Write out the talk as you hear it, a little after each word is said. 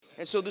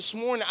And so this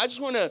morning, I just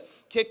want to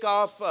kick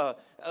off, the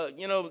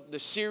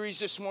series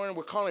this morning.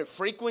 We're calling it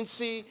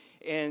Frequency,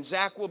 and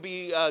Zach will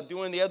be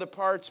doing the other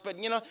parts. But,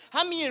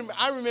 how many,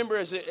 I remember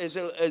as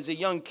a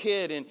young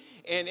kid,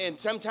 and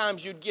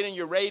sometimes you'd get in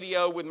your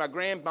radio with my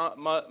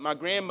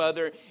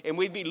grandmother, and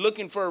we'd be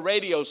looking for a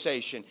radio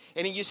station.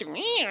 And he used to,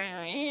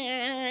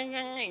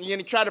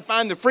 try to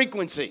find the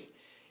frequency.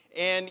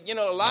 And,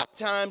 a lot of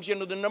times,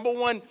 the number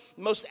one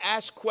most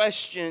asked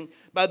question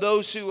by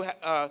those who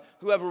have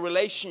a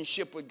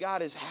relationship with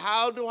God is,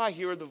 how do I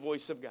hear the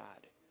voice of God?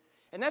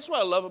 And that's what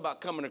I love about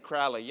coming to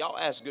Crowley. Y'all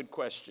ask good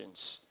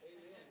questions.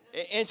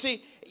 And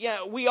see,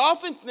 we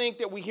often think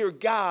that we hear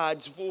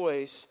God's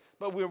voice,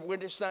 but we're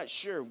just not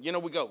sure. We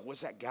go,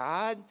 was that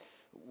God?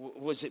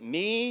 Was it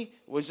me?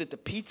 Was it the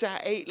pizza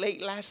I ate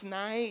late last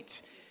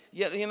night?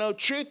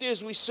 Truth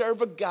is we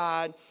serve a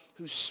God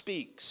who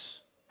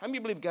speaks. How many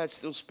believe God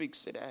still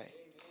speaks today?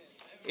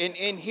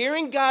 And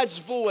hearing God's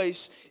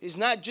voice is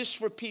not just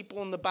for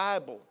people in the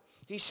Bible.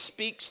 He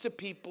speaks to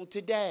people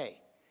today.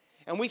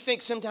 And we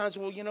think sometimes,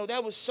 well,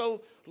 that was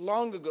so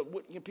long ago.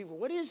 People,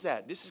 what is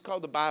that? This is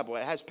called the Bible.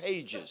 It has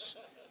pages.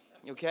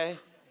 Okay?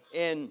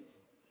 And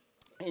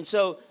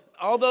so,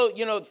 although,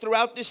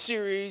 throughout this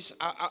series,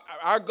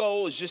 our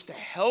goal is just to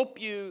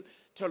help you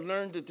to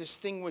learn to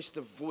distinguish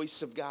the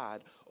voice of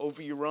God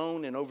over your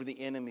own and over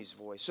the enemy's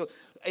voice. So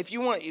if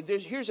you want,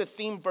 here's a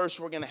theme verse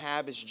we're going to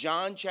have. It's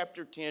John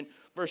chapter 10,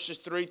 verses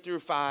 3 through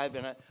 5.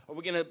 And are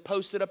we going to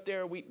post it up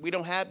there? We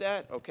don't have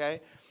that?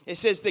 Okay. It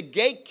says, the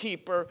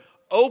gatekeeper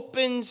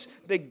opens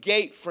the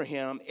gate for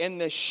him,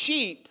 and the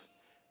sheep,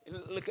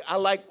 look, I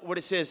like what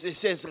it says. It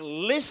says,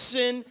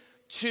 listen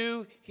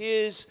to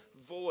his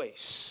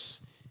voice.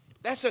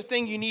 That's the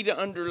thing you need to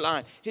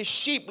underline. His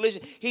sheep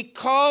listen. He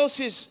calls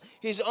his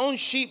own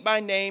sheep by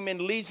name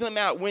and leads them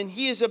out. When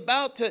he is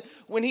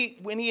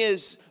when he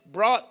has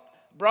brought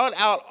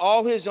out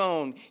all his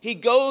own, he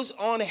goes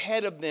on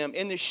ahead of them,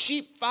 and the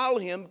sheep follow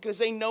him because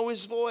they know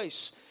his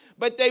voice.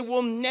 But they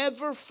will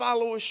never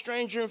follow a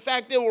stranger. In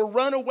fact, they will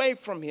run away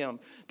from him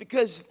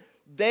because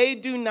they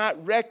do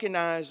not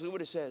recognize, look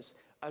what it says,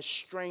 a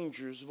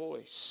stranger's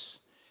voice.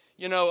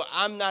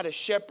 I'm not a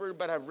shepherd,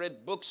 but I've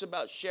read books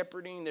about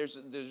shepherding. There's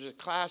a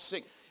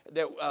classic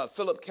that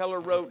Philip Keller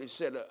wrote. It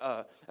said,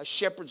 a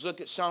shepherd's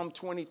look at Psalm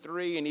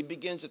 23, and he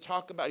begins to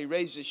talk about, he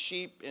raises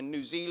sheep in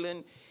New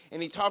Zealand,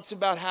 and he talks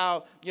about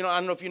how, I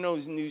don't know if you know,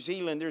 in New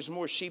Zealand, there's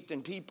more sheep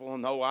than people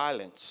on the whole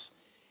islands.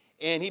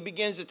 And he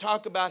begins to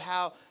talk about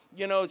how,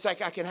 it's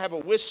like I can have a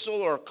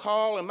whistle or a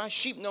call, and my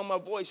sheep know my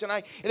voice,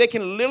 and they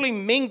can literally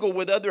mingle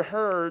with other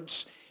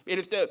herds. And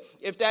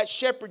if that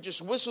shepherd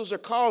just whistles or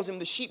calls him,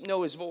 the sheep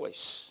know his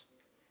voice,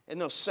 and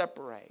they'll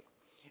separate.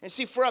 And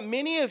see, for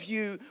many of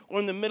you are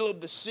in the middle of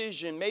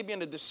decision, maybe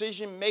in a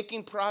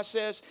decision-making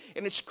process,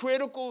 and it's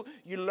critical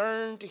you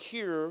learn to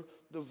hear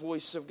the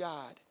voice of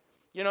God.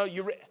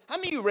 How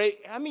many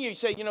of you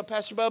say,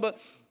 Pastor Bubba,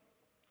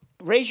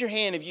 raise your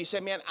hand if you say,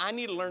 man, I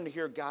need to learn to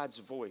hear God's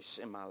voice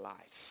in my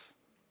life.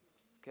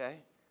 Okay?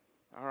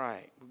 All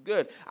right.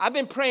 Good. I've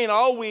been praying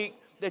all week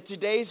that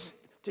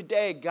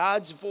today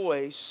God's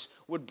voice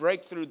would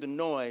break through the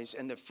noise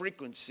and the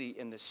frequency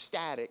and the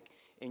static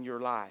in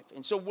your life.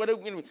 And so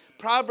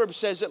Proverbs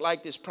says it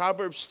like this.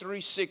 Proverbs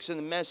 3:6 in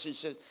the Message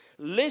says,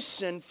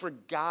 listen for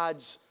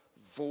God's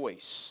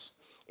voice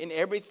in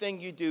everything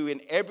you do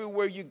and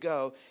everywhere you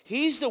go.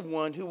 He's the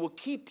one who will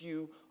keep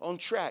you on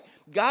track.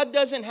 God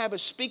doesn't have a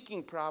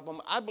speaking problem.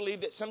 I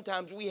believe that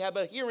sometimes we have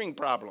a hearing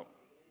problem.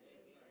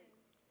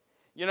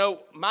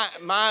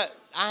 I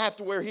have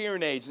to wear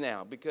hearing aids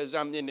now because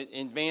I'm in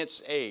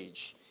advanced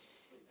age.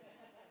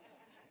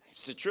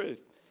 It's the truth.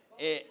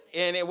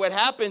 And what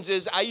happens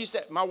is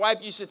my wife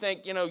used to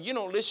think, you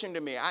don't listen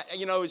to me.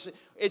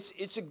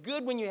 It's a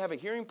good when you have a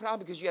hearing problem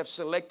because you have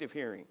selective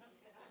hearing.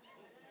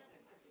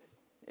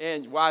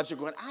 And wives are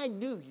going, I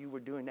knew you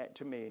were doing that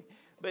to me.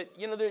 But,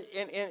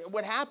 and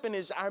what happened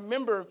is I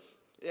remember,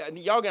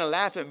 y'all going to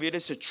laugh at me, but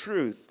it's the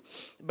truth.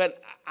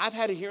 But I've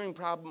had a hearing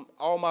problem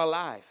all my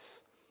life.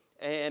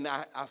 And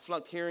I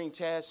flunked hearing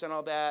tests and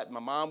all that. My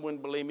mom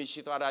wouldn't believe me.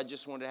 She thought I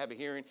just wanted to have a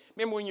hearing.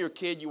 Remember when you were a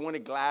kid, you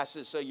wanted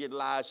glasses, so you'd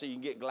lie so you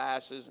can get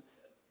glasses?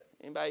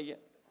 Anybody?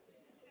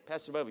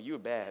 Pastor Bubba, you were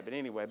bad. But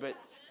anyway,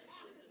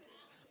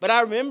 but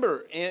I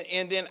remember,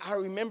 and then I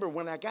remember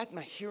when I got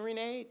my hearing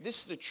aid,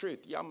 this is the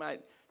truth. Y'all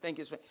might think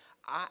it's funny.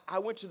 I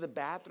went to the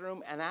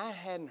bathroom, and I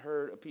hadn't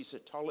heard a piece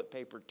of toilet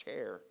paper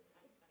tear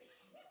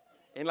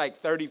in like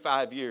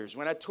 35 years.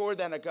 When I tore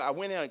that, I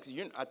went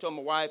in, I told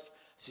my wife,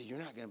 I said, you're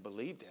not going to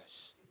believe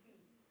this.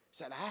 I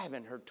said, I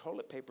haven't heard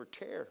toilet paper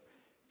tear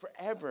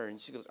forever. And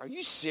she goes, are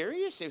you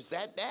serious? It was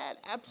that bad?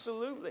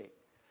 Absolutely.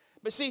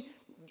 But see,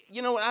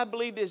 I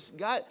believe this.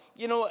 God,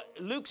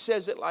 Luke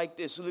says it like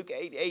this. Luke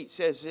 8:8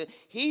 says,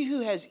 he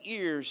who has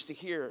ears to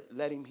hear,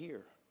 let him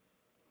hear.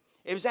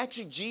 It was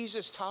actually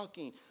Jesus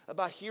talking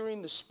about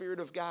hearing the Spirit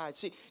of God.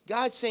 See,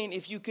 God's saying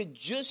if you could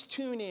just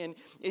tune in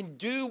and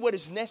do what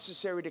is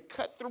necessary to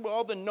cut through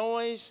all the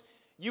noise,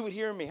 you would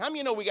hear me. How many of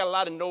you know we got a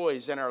lot of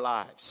noise in our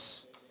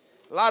lives?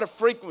 a lot of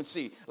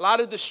frequency, a lot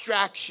of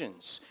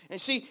distractions. And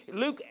see,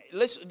 Luke,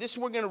 this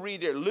we're going to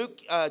read there.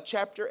 Luke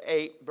chapter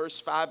 8, verse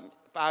 5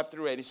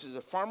 through 8. It says,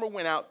 a farmer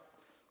went out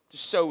to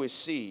sow his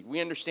seed. We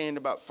understand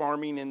about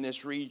farming in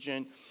this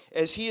region.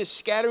 As he is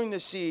scattering the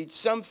seed,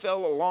 some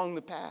fell along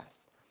the path,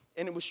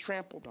 and it was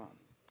trampled on.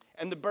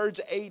 And the birds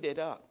ate it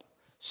up.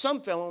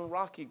 Some fell on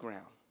rocky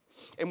ground.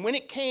 And when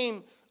it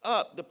came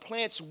up, the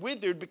plants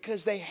withered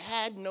because they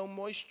had no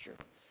moisture.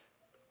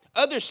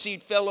 Other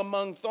seed fell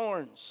among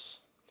thorns,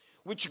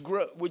 which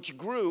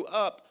grew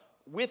up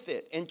with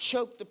it and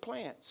choked the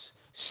plants.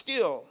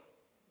 Still,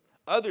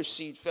 other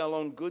seed fell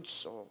on good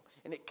soil,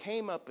 and it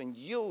came up and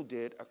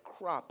yielded a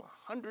crop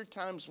 100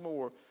 times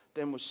more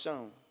than was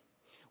sown.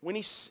 When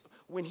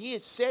he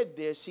had said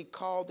this, he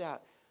called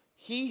out,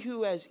 he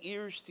who has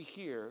ears to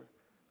hear,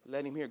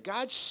 let him hear.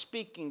 God's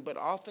speaking, but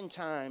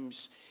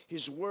oftentimes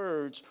his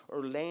words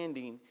are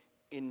landing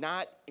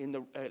not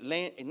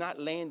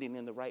landing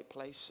in the right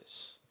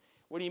places.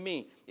 What do you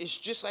mean? It's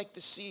just like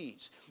the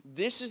seeds.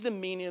 This is the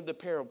meaning of the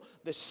parable.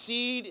 The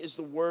seed is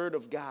the word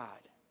of God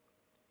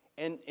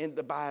and in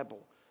the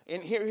Bible.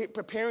 And here,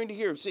 preparing to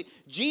hear. See,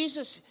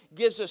 Jesus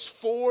gives us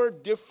 4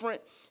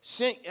 different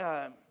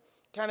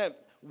kind of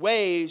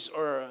ways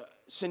or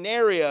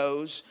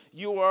scenarios.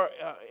 You are,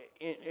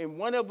 and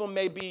one of them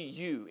may be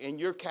you in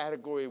your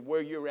category of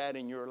where you're at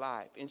in your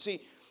life. And see,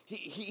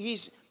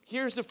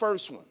 here's the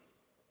first one.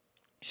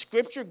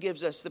 Scripture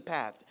gives us the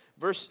path.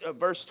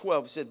 Verse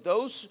 12 said,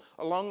 those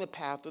along the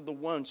path are the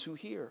ones who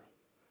hear.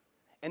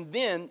 And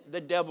then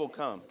the devil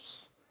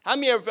comes. How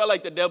many ever felt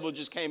like the devil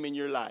just came in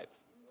your life?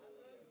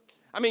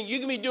 I mean, you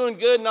can be doing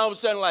good and all of a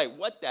sudden like,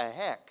 what the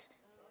heck?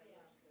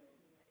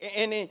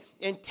 And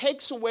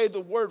takes away the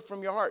word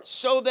from your heart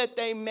so that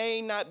they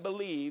may not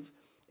believe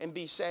and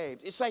be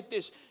saved. It's like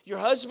this. Your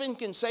husband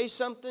can say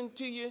something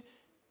to you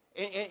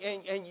and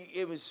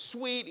it was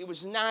sweet, it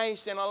was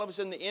nice, and all of a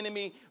sudden the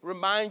enemy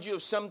reminds you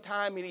of some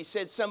time and he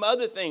said some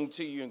other thing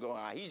to you and go,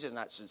 he's just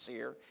not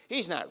sincere.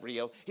 He's not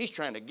real. He's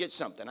trying to get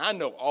something. I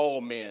know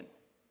all men.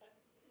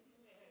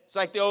 It's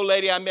like the old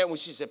lady I met when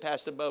she said,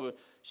 Pastor Bubba,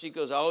 she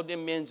goes, all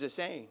them men's the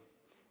same.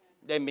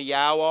 They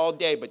meow all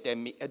day, but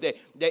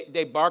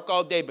they bark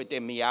all day, but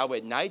they meow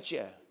at night,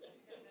 yeah.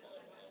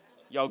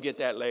 Y'all get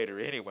that later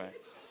anyway.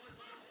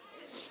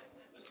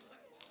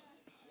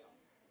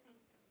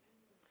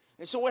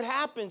 And so what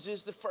happens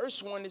is the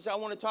first one is I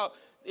want to talk,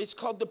 it's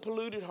called the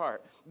polluted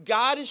heart.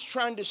 God is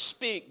trying to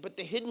speak, but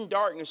the hidden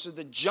darkness or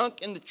the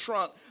junk in the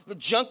trunk, the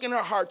junk in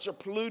our hearts are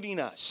polluting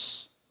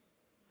us.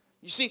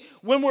 You see,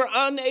 when we're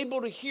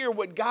unable to hear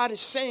what God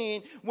is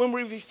saying, when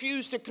we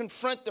refuse to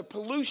confront the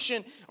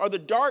pollution or the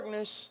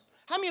darkness,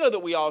 how many know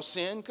that we all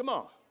sin? Come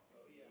on.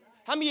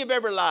 How many have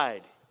ever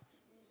lied?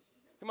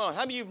 Come on.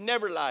 How many of you have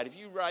never lied? If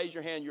you raise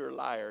your hand, you're a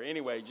liar.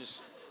 Anyway, just,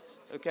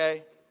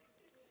 okay.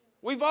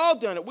 We've all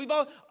done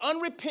it.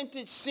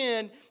 Unrepentant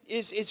sin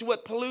is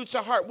what pollutes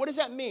our heart. What does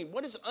that mean?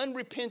 What is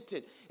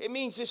unrepentant? It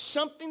means there's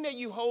something that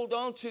you hold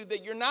on to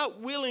that you're not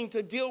willing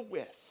to deal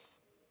with.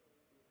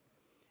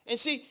 And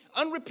see,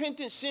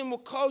 unrepentant sin will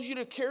cause you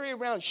to carry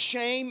around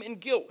shame and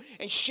guilt.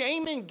 And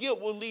shame and guilt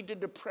will lead to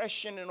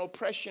depression and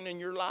oppression in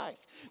your life.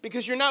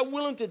 Because you're not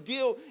willing to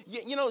deal.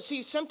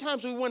 See,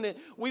 sometimes we want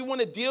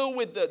to deal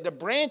with the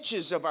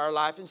branches of our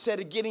life instead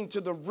of getting to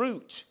the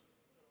root.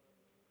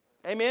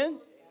 Amen?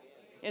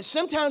 And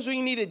sometimes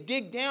we need to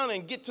dig down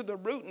and get to the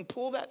root and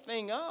pull that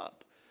thing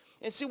up.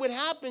 And see, what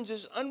happens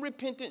is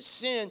unrepentant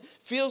sin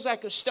feels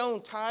like a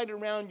stone tied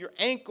around your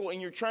ankle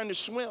and you're trying to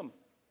swim.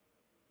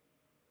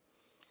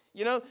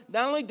 Not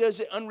only does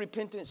it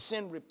unrepentant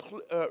sin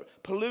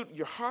pollute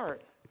your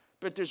heart,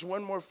 but there's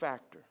one more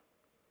factor.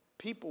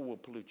 People will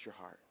pollute your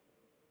heart.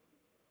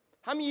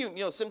 How many of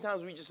you,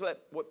 sometimes we just let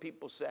what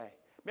people say.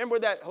 Remember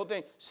that whole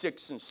thing?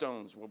 Sticks and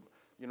stones will,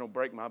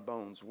 break my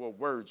bones. Well,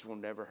 words will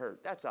never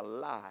hurt. That's a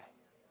lie.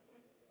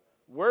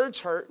 Words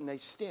hurt and they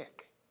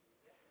stick.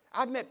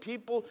 I've met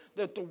people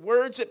that the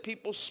words that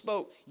people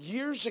spoke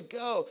years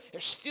ago are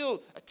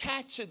still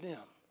attached to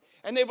them.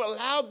 And they've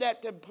allowed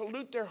that to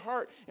pollute their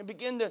heart and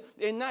begin to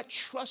not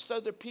trust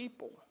other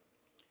people.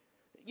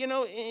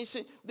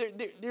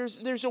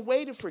 There's a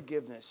way to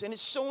forgiveness, and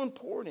it's so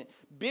important.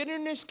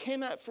 Bitterness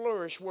cannot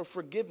flourish where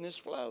forgiveness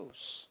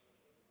flows.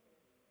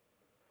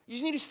 You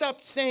just need to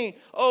stop saying,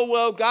 oh,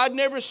 well, God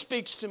never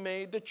speaks to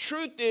me. The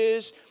truth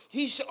is,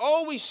 he's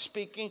always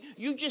speaking.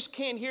 You just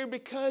can't hear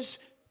because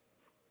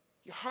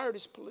your heart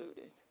is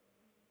polluted.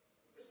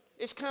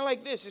 It's kind of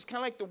like this. It's kind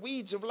of like the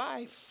weeds of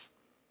life.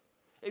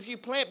 If you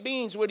plant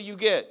beans, what do you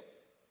get?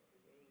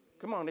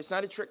 Come on, it's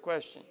not a trick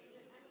question.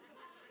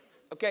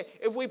 Okay,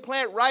 if we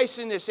plant rice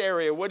in this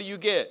area, what do you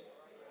get?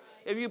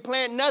 If you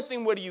plant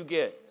nothing, what do you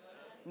get?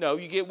 No,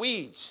 you get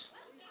weeds.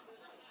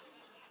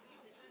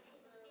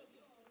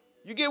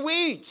 You get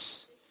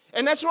weeds.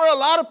 And that's where a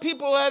lot of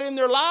people are at in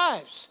their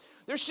lives.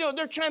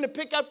 They're trying to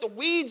pick out the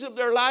weeds of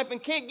their life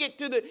and can't get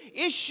to the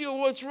issue of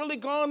what's really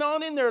going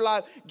on in their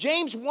life.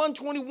 James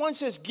 1:21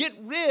 says, get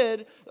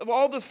rid of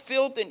all the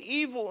filth and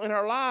evil in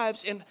our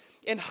lives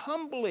and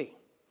humbly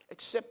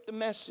accept the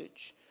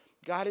message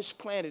God has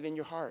planted in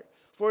your heart.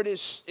 for it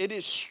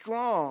is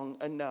strong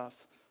enough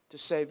to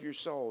save your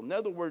soul. In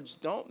other words,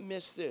 don't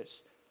miss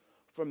this.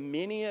 For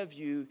many of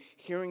you,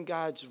 hearing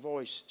God's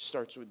voice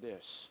starts with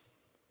this,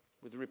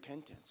 with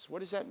repentance. What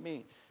does that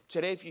mean?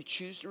 Today, if you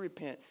choose to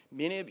repent,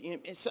 many of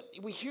you,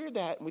 we hear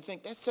that and we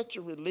think that's such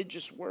a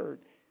religious word.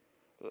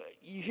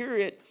 You hear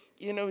it,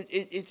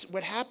 it's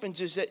what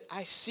happens is that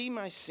I see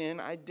my sin,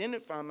 I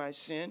identify my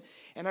sin,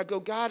 and I go,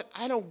 God,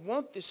 I don't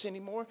want this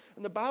anymore.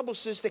 And the Bible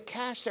says to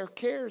cast our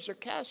cares or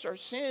cast our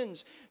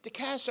sins, to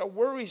cast our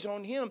worries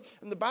on him.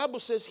 And the Bible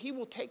says he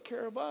will take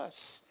care of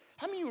us.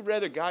 How many of you would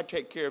rather God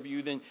take care of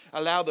you than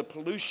allow the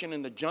pollution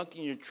and the junk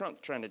in your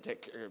trunk trying to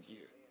take care of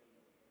you?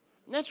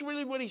 And that's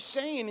really what he's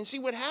saying. And see,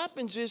 what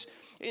happens is,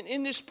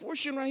 in this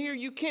portion right here,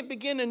 you can't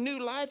begin a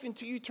new life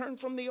until you turn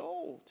from the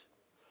old.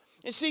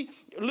 And see,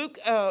 Luke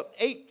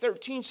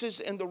 8:13 says,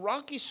 and the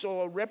rocky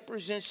soil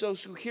represents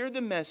those who hear the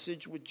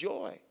message with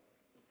joy.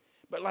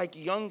 But like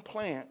young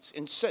plants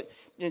in such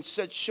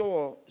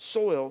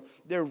soil,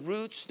 their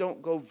roots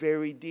don't go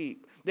very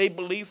deep. They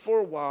believe for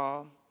a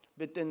while,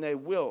 but then they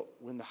wilt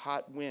when the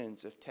hot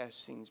winds of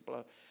testings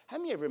blow. How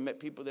many ever met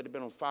people that have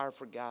been on fire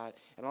for God,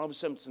 and all of a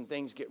sudden some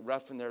things get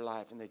rough in their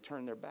life and they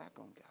turn their back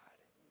on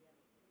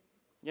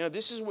God?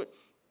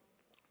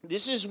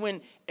 This is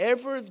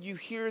whenever you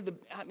hear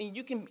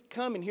you can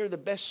come and hear the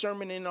best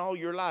sermon in all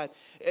your life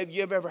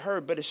you've ever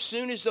heard, but as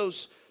soon as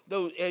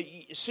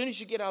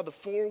you get out of the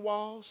four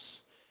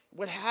walls,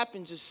 what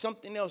happens is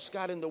something else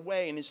got in the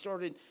way and it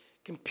started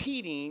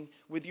competing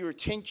with your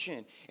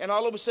attention. And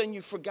all of a sudden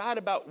you forgot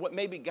about what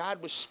maybe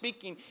God was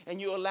speaking,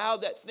 and you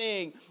allowed that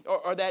thing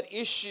or that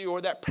issue or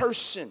that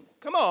person.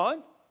 Come on.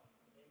 Amen.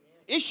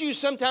 Issues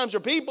sometimes are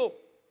people.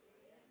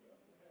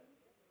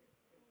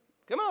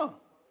 Come on.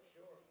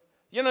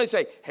 They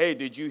say, hey,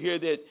 did you hear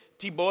that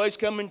T-Boy's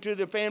coming to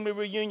the family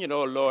reunion?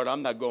 Oh, Lord,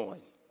 I'm not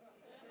going.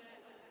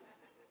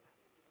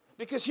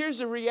 Because here's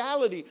the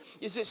reality,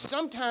 is that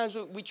sometimes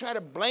we try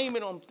to blame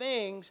it on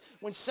things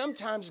when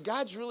sometimes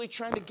God's really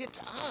trying to get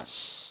to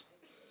us.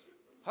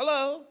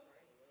 Hello?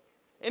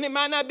 And it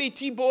might not be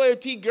T-boy or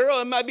T-girl,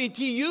 it might be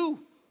T-you.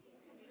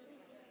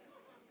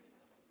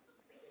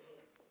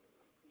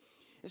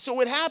 And so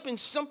what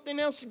happens, something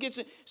else gets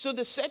it. So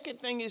the second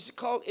thing is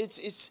called,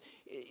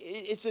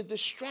 it's a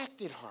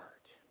distracted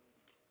heart.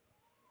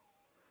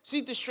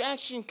 See,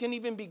 distraction can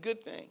even be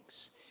good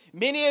things.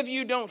 Many of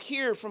you don't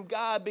hear from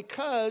God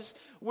because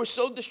we're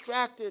so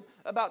distracted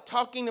about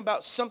talking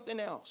about something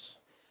else.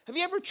 Have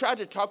you ever tried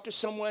to talk to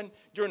someone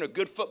during a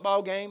good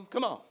football game?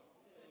 Come on.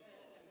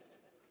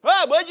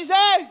 Oh, what'd you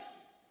say?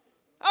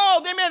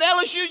 Oh, they meant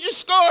LSU just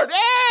scored.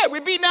 Hey,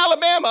 we're beating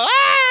Alabama.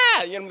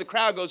 Ah! The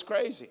crowd goes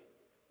crazy.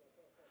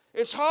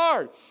 It's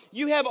hard.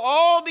 You have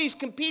all these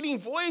competing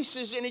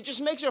voices, and it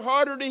just makes it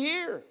harder to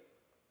hear.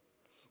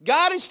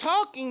 God is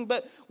talking,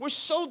 but we're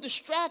so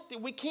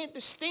distracted we can't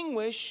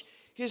distinguish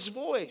his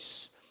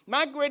voice.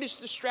 My greatest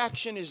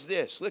distraction is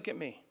this. Look at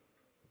me.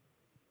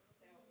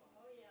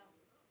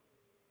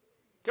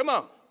 Come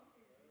on.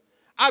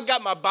 I've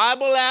got my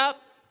Bible app.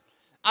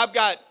 I've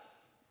got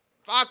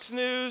Fox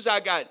News. I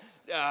got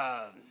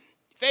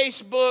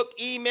Facebook,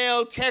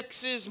 email,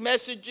 texts,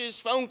 messages,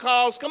 phone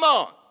calls. Come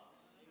on.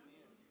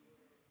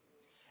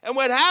 And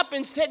what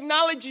happens,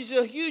 technology is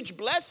a huge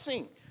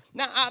blessing.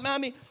 Now,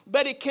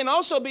 but it can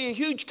also be a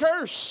huge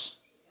curse.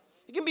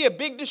 It can be a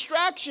big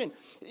distraction.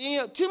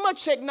 Too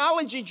much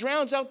technology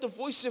drowns out the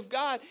voice of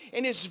God,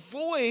 and his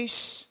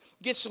voice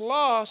gets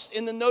lost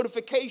in the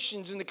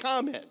notifications and the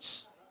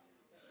comments.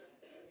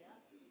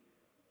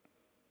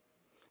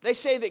 They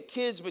say that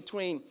kids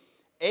between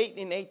 8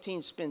 and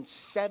 18 spend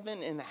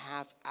 7.5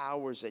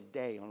 hours a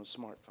day on a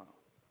smartphone.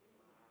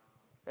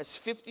 That's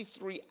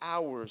 53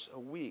 hours a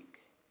week.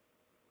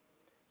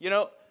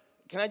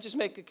 Can I just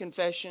make a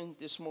confession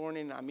this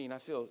morning? I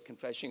feel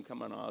confession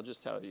coming on. I'll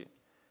just tell you.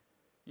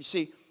 You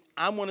see,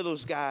 I'm one of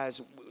those guys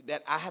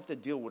that I have to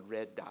deal with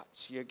red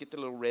dots. You get the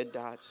little red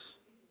dots?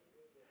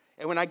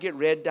 And when I get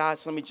red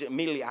dots,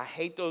 immediately, I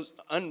hate those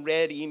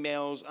unread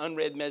emails,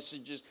 unread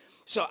messages.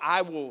 So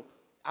I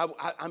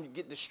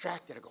get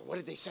distracted. I go, what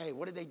did they say?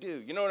 What did they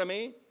do? You know what I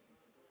mean?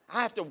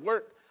 I have to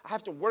work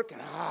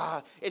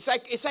and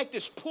it's like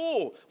this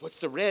pool.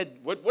 What's the red?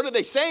 What are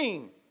they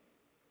saying?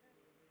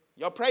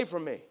 Y'all pray for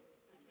me.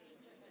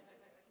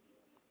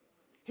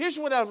 Here's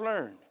what I've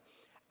learned.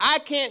 I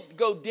can't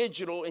go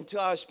digital until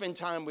I spend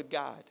time with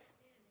God.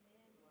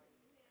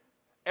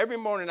 Every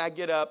morning I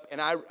get up and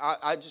I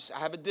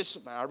have a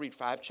discipline. I read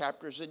 5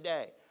 chapters a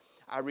day.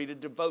 I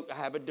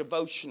have a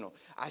devotional.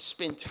 I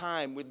spend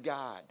time with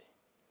God.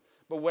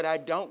 But what I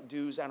don't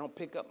do is I don't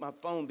pick up my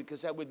phone,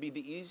 because that would be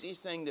the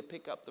easiest thing to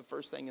pick up the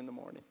first thing in the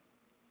morning.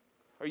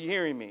 Are you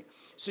hearing me?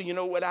 So you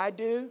know what I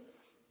do?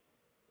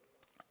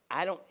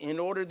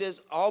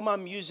 All my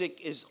music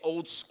is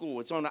old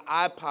school. It's on an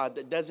iPod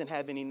that doesn't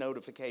have any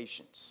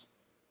notifications.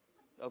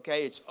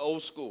 Okay, it's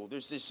old school.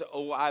 There's this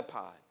old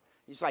iPod.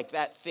 It's like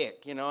that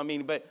thick,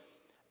 But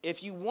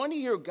if you want to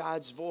hear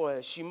God's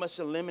voice, you must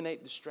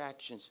eliminate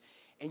distractions.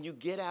 And you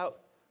get out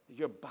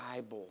your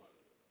Bible.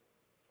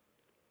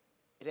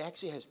 It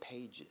actually has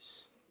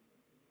pages.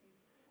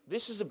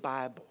 This is a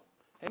Bible.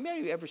 Have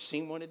you ever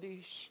seen one of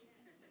these?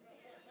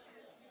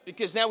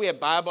 Because now we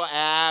have Bible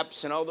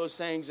apps and all those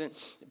things, and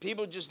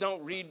people just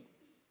don't read.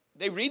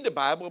 They read the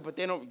Bible, but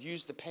they don't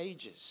use the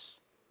pages.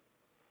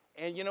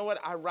 And you know what?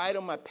 I write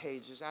on my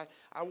pages.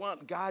 I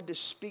want God to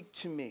speak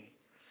to me.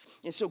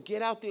 And so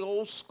get out the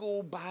old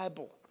school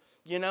Bible.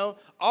 You know,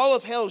 all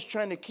of hell is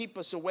trying to keep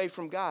us away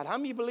from God. How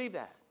many believe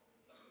that?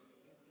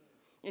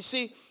 You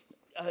see,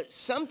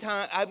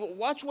 sometimes,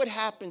 watch what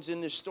happens in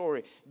this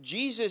story.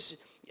 Jesus,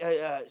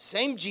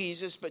 same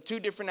Jesus, but two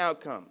different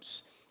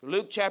outcomes.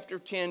 Luke chapter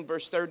 10,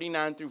 verse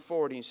 39 through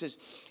 40. It says,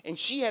 and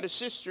she had a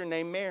sister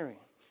named Mary,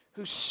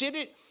 who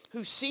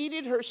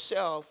seated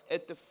herself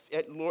at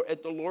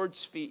the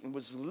Lord's feet and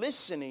was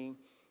listening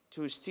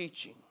to his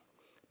teaching.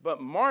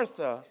 But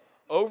Martha,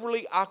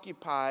 overly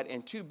occupied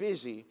and too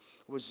busy,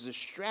 was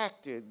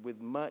distracted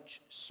with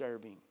much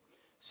serving.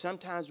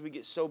 Sometimes we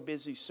get so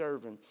busy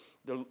serving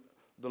the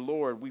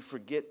Lord, we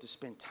forget to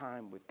spend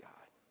time with God.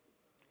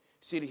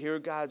 See, to hear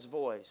God's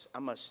voice, I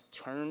must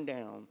turn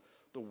down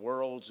the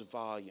world's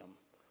volume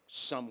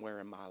somewhere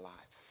in my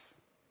life.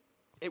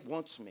 It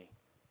wants me,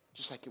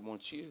 just like it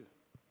wants you.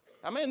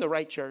 Am I in the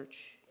right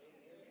church?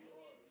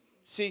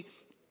 See,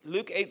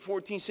 Luke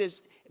 8:14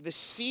 says, the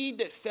seed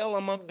that fell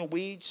among the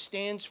weeds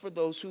stands for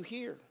those who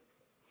hear.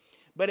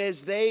 But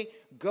as they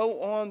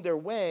go on their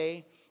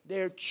way,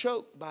 they're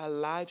choked by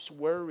life's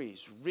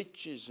worries,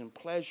 riches, and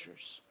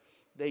pleasures.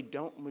 They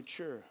don't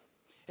mature.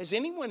 Has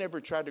anyone ever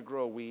tried to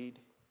grow a weed?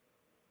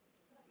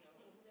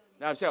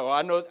 Now I'm saying,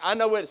 I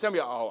know what some of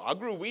you, I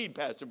grew weed,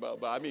 Pastor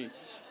Bubba. I mean,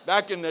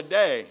 back in the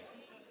day.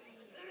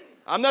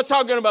 I'm not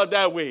talking about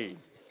that weed.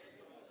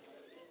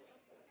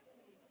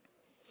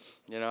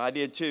 You know, I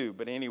did too,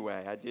 but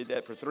anyway, I did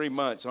that for 3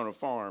 months on a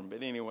farm.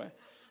 But anyway,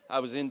 I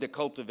was into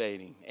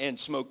cultivating and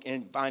smoke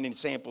and finding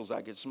samples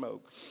I could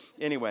smoke.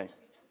 Anyway,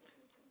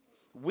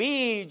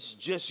 weeds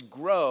just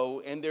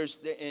grow, and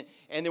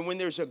then when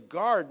there's a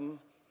garden,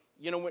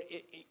 you know,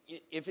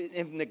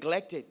 if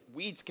neglected,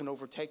 weeds can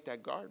overtake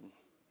that garden.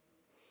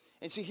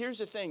 And see, here's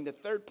the thing. The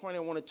third point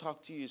I want to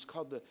talk to you is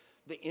called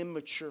the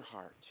immature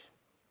heart.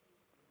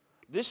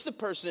 This is the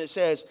person that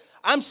says,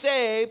 I'm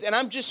saved and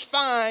I'm just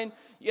fine,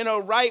 you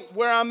know, right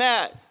where I'm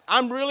at.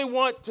 I really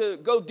want to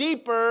go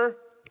deeper.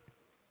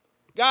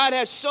 God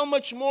has so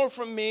much more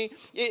from me.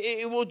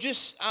 It will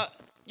just,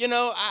 you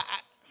know,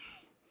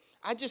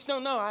 I just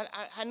don't know.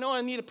 I know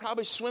I need to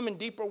probably swim in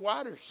deeper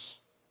waters.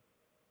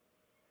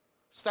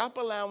 Stop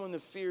allowing the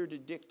fear to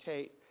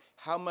dictate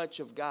how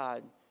much of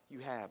God you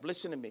have.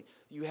 Listen to me.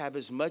 You have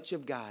as much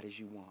of God as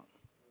you want.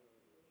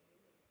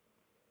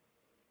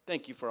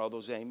 Thank you for all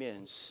those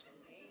amens.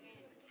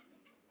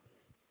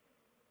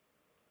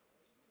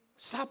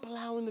 Stop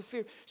allowing the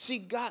fear. See,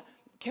 God,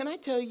 can I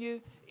tell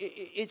you,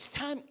 it's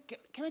time.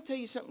 Can I tell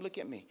you something? Look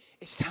at me.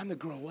 It's time to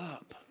grow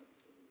up.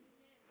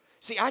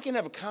 See, I can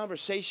have a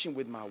conversation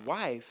with my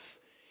wife,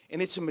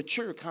 and it's a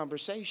mature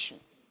conversation.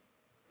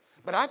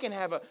 But I can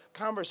have a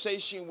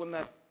conversation with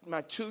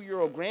my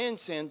 2-year-old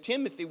grandson,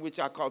 Timothy, which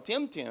I call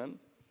Tim Tim.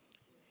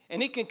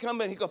 And he can come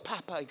in and he go,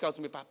 Papa. He calls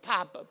me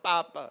Papa,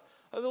 Papa.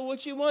 I go,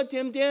 what you want,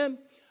 Tim Tim?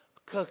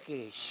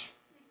 Cookies.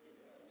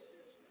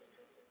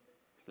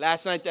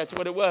 Last night, that's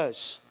what it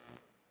was.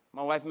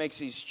 My wife makes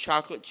these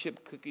chocolate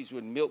chip cookies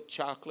with milk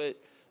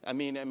chocolate. I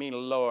mean,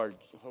 Lord,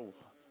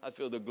 I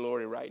feel the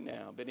glory right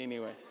now. But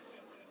anyway.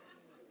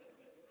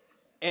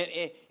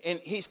 And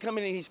he's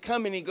coming,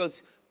 he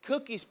goes,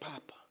 cookies,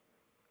 Papa,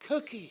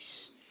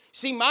 cookies.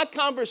 See, my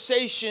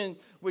conversation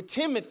with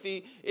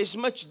Timothy is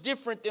much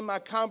different than my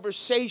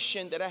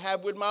conversation that I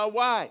have with my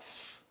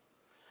wife.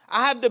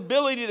 I have the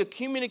ability to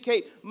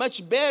communicate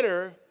much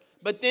better,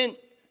 but then,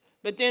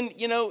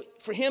 you know,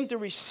 for him to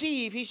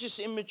receive, he's just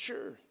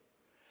immature.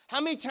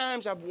 How many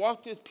times I've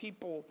walked with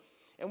people,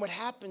 and what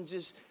happens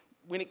is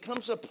when it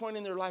comes to a point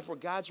in their life where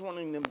God's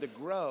wanting them to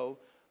grow,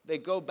 they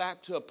go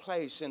back to a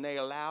place and they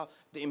allow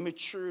the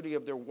immaturity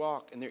of their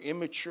walk and their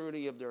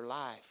immaturity of their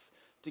life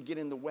to get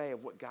in the way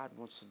of what God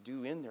wants to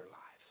do in their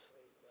life.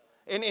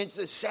 And it's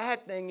the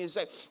sad thing is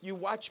that you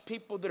watch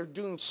people that are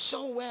doing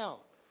so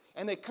well,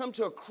 and they come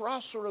to a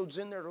crossroads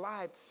in their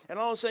life, and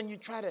all of a sudden you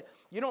try to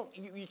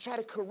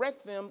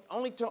correct them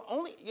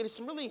it's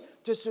really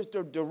just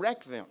to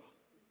direct them.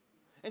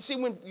 And see,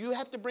 when you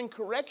have to bring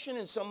correction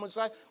in someone's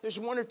life, there's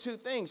one or two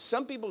things.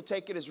 Some people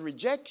take it as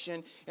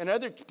rejection, and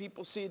other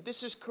people see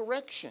this is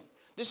correction.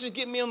 This is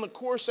getting me on the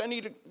course I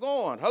need to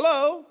go on.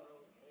 Hello?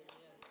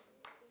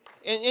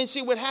 And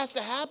see, what has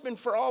to happen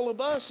for all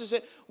of us is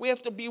that we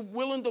have to be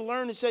willing to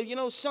learn and say, you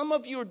know, some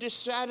of you are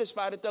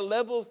dissatisfied at the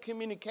level of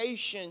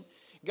communication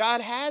God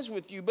has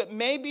with you, but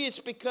maybe it's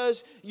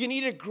because you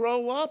need to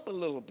grow up a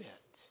little bit.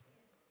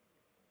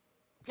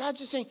 God's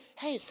just saying,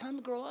 hey, it's time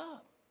to grow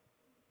up.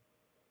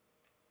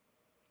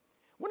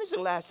 When is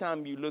the last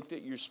time you looked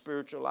at your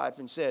spiritual life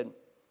and said,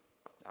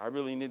 I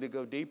really need to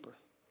go deeper?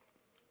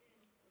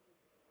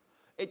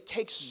 It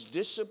takes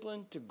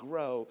discipline to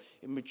grow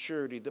in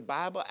maturity. The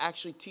Bible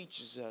actually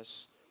teaches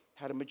us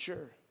how to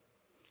mature.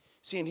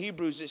 See, in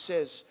Hebrews it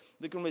says,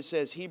 look at what it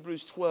says,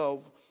 Hebrews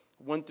 12,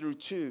 1 through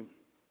 2.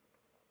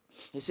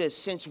 It says,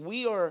 since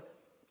we are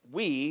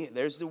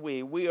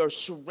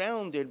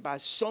surrounded by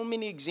so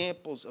many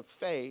examples of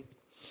faith,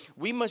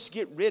 we must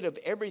get rid of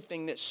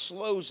everything that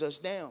slows us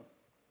down,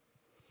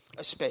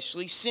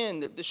 especially sin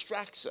that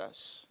distracts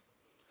us.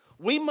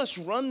 We must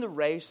run the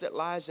race that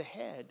lies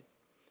ahead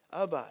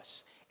of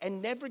us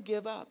and never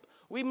give up.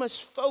 We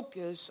must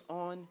focus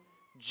on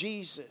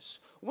Jesus.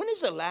 When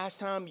is the last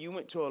time you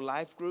went to a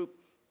life group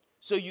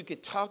so you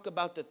could talk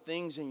about the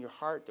things in your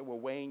heart that were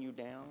weighing you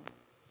down?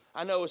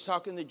 I know I was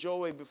talking to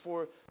Joey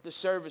before the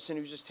service, and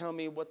he was just telling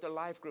me what the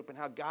life group and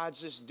how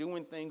God's just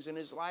doing things in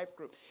his life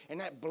group. And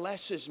that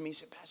blesses me. He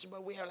said, Pastor,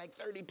 but we have like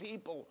 30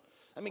 people.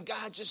 I mean,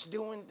 God's just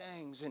doing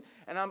things. And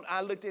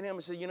I looked at him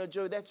and said, you know,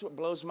 Joey, that's what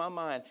blows my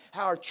mind,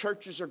 how our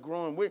churches are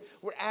growing. We're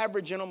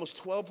averaging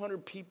almost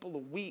 1,200 people a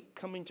week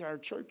coming to our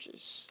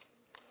churches,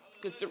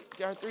 to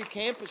our 3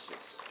 campuses.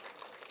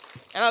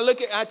 And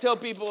I tell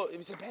people,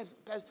 he say,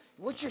 Pastor,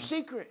 what's your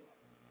secret?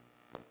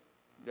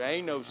 There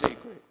ain't no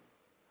secret.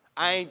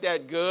 I ain't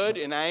that good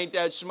and I ain't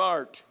that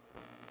smart.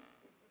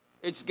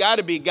 It's got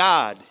to be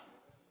God.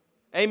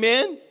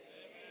 Amen?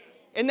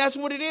 And that's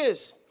what it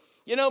is.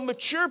 You know,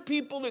 mature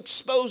people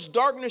expose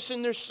darkness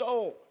in their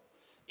soul.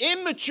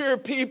 Immature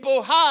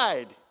people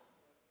hide.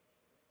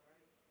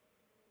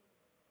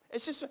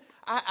 It's just,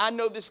 I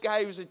know this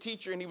guy who was a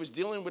teacher and he was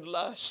dealing with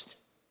lust.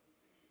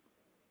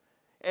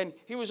 And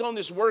he was on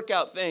this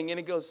workout thing, and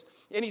he goes,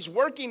 and he's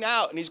working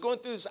out, and he's going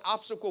through this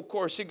obstacle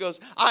course. He goes,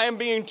 I am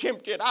being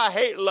tempted. I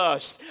hate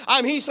lust.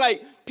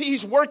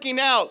 He's working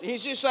out.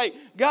 He's just like,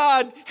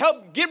 God,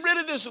 help get rid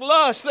of this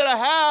lust that I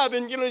have.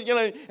 And,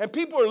 and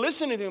people are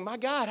listening to him. My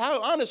God, how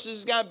honest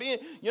is this guy being?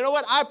 You know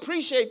what? I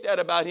appreciate that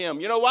about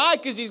him. You know why?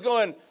 Because he's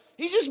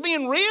just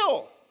being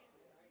real.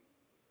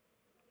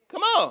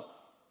 Come on.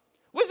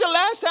 When's the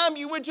last time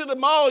you went to the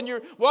mall and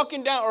you're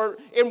walking down, or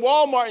in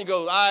Walmart, and you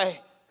go,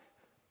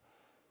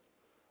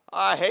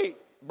 I hate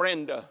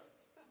Brenda.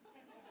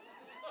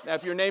 Now,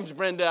 if your name's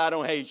Brenda, I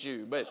don't hate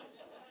you. But,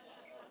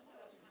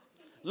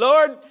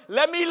 Lord,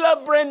 let me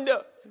love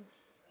Brenda.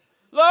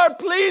 Lord,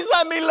 please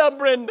let me love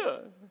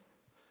Brenda.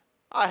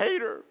 I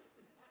hate her.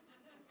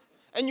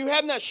 And you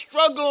have that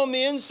struggle on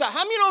the inside.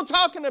 How many know what I'm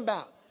talking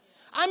about?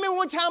 I remember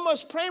one time I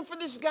was praying for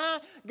this guy.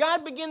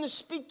 God began to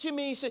speak to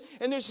me. He said,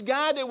 and there's a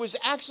guy that was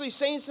actually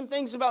saying some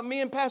things about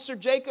me and Pastor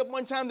Jacob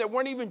one time that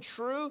weren't even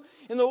true.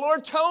 And the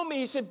Lord told me,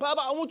 he said, Bubba,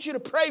 I want you to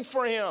pray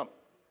for him.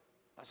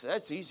 I said,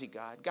 that's easy,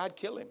 God. God,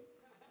 kill him.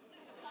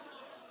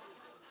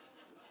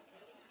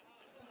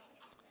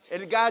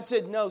 And God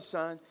said, no,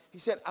 son. He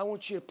said, I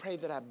want you to pray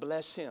that I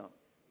bless him.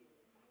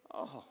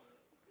 Oh.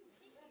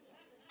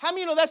 How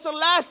many know that's the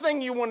last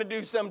thing you want to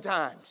do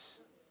sometimes?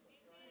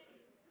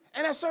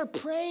 And I started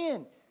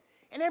praying.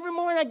 And every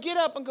morning I get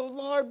up and go,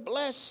 Lord,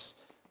 bless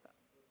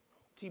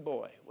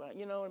T-Boy. Well,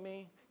 you know what I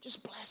mean?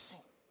 Just bless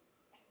him.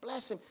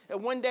 Bless him.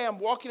 And one day I'm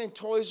walking in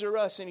Toys R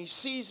Us and he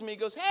sees me. He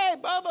goes, hey,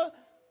 Bubba.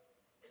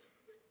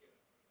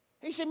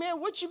 He said,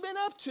 man, what you been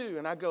up to?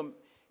 And I go,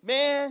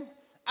 man,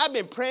 I've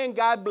been praying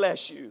God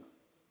bless you.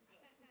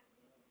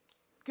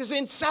 Because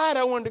inside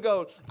I wanted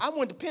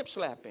to pimp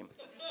slap him.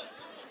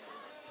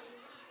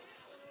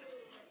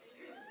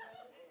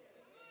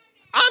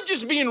 I'm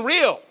just being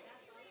real.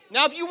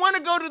 Now, if you want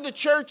to go to the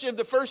church of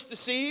the first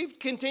deceived,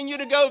 continue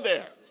to go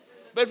there.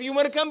 But if you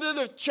want to come to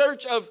the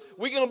church of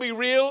we're going to be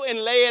real and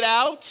lay it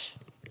out,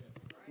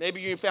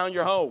 maybe you found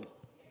your home.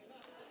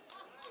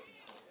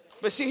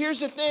 But see,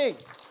 here's the thing.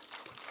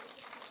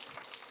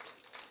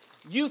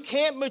 You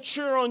can't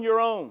mature on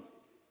your own.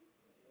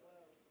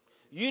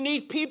 You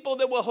need people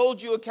that will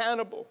hold you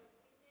accountable.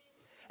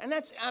 And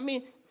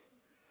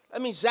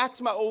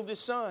Zach's my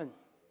oldest son.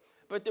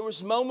 But there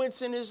was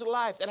moments in his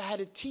life that I had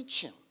to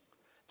teach him.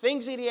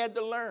 Things that he had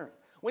to learn.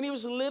 When he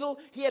was little,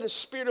 he had a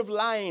spirit of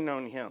lying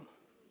on him.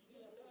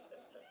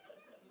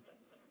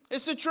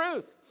 It's the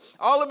truth.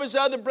 All of his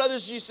other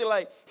brothers used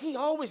to he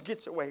always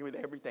gets away with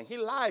everything. He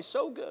lies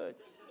so good.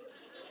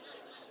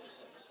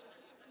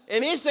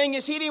 And his thing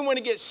is he didn't want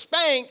to get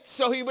spanked,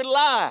 so he would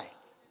lie.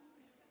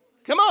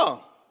 Come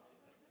on.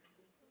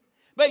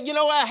 But you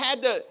know, I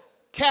had to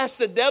cast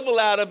the devil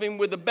out of him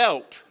with a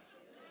belt.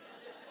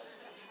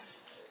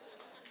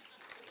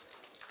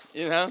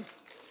 You know?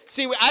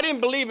 See, I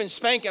didn't believe in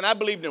spanking. I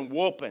believed in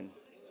whooping.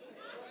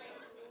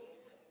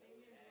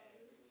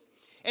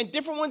 And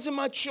different ones of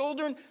my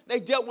children, they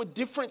dealt with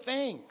different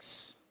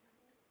things.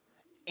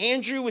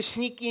 Andrew was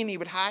sneaky and he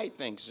would hide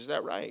things. Is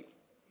that right?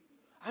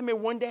 I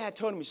remember one day I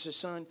told him, he said,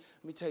 son,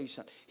 let me tell you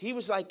something. He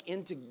was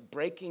into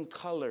breaking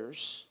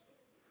colors.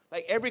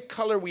 Like every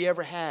color we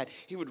ever had,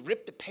 he would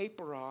rip the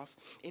paper off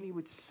and he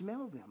would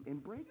smell them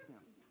and break them.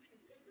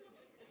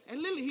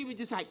 And literally he would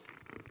just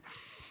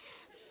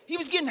he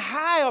was getting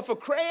high off of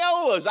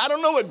Crayolas. I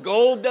don't know what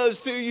gold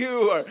does to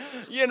you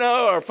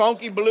or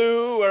funky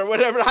blue or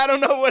whatever. I don't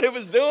know what it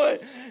was doing.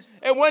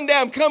 And one day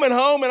I'm coming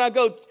home and I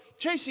go,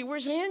 Tracy,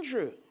 where's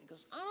Andrew? He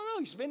goes, I don't know.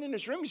 He's been in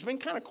his room. He's been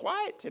kind of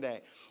quiet today.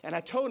 And I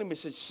told him, I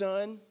said,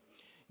 son,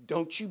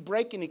 don't you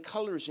break any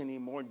colors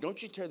anymore.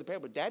 Don't you tear the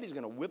paper. Daddy's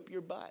going to whip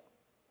your butt.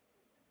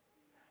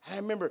 And I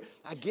remember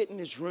I get in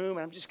his room, and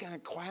I'm just kind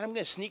of quiet. I'm going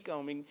to sneak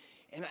on him.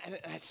 And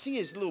I see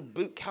his little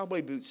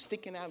cowboy boots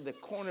sticking out of the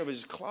corner of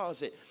his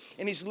closet.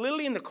 And he's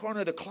literally in the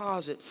corner of the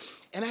closet.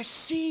 And I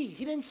see,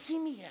 he didn't see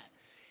me yet.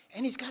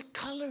 And he's got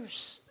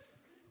colors.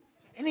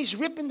 And he's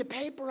ripping the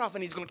paper off,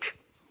 and he's going,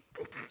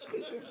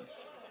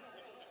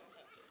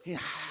 yeah.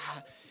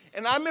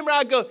 And I remember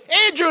I go,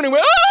 Andrew, and he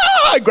went,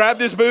 oh, I grabbed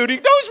this booty.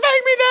 Don't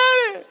spank me,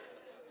 Daddy.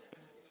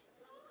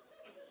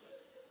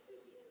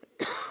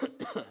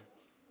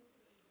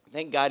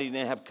 Thank God he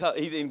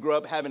didn't grow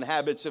up having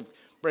habits of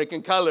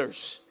breaking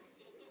colors.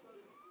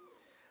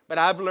 But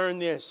I've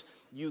learned this.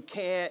 You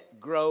can't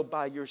grow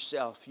by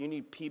yourself. You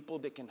need people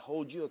that can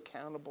hold you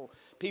accountable,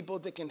 people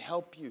that can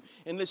help you.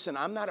 And listen,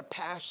 I'm not a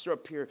pastor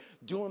up here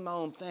doing my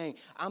own thing.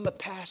 I'm a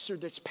pastor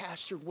that's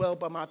pastored well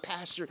by my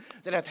pastor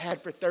that I've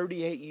had for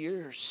 38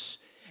 years.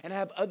 And I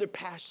have other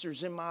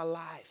pastors in my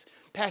life.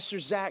 Pastor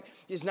Zach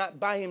is not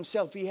by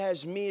himself. He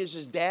has me as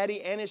his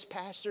daddy and his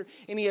pastor,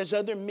 and he has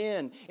other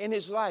men in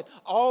his life.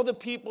 All the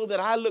people that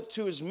I look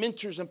to as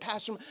mentors and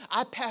pastors,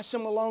 I pass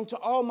them along to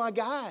all my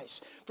guys,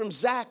 from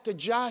Zach to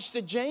Josh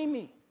to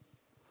Jamie.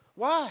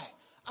 Why?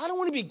 I don't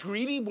want to be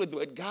greedy with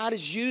what God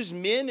has used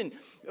men and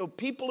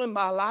people in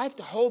my life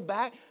to hold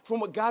back from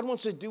what God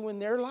wants to do in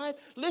their life.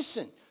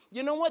 Listen.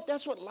 You know what?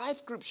 That's what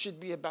life groups should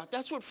be about.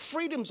 That's what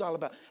freedom's all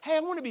about. Hey, I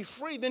want to be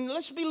free. Then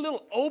let's be a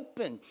little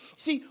open.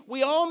 See,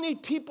 we all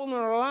need people in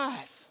our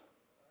life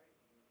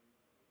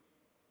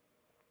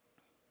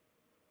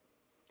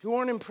who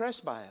aren't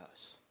impressed by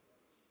us.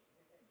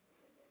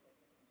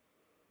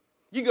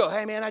 You go,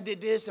 hey, man, I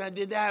did this and I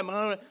did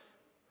that.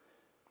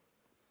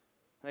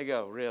 They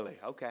go, really?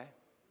 Okay.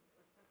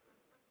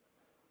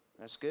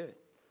 That's good.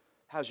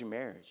 How's your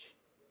marriage?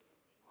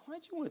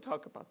 Why'd you want to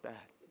talk about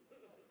that?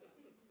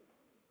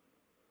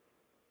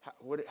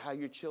 How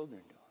your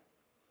children doing?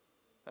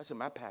 That's what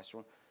my pastor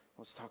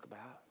wants to talk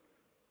about.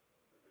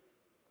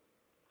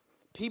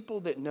 People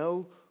that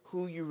know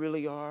who you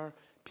really are.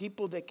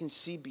 People that can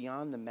see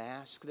beyond the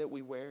mask that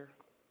we wear.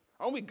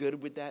 Aren't we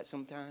good with that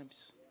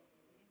sometimes?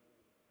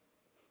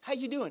 How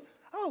you doing?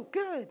 Oh,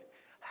 good.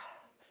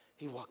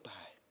 He walked by.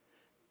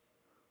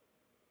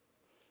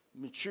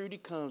 Maturity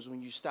comes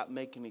when you stop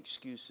making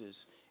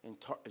excuses and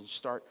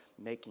start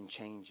making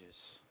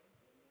changes.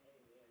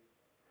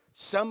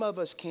 Some of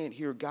us can't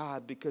hear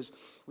God because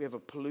we have a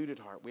polluted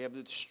heart, we have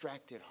a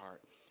distracted heart,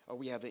 or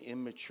we have an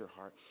immature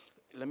heart.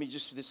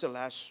 This is the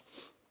last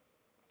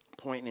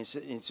point, and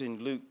it's in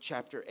Luke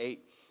chapter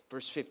 8,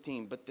 verse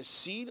 15. But the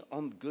seed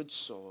on good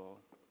soil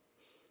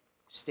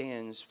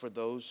stands for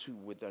those who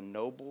with a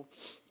noble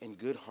and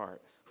good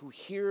heart, who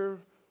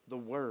hear the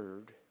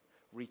word,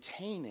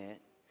 retain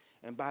it,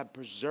 and by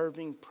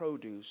preserving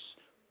produce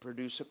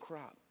a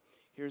crop.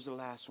 Here's the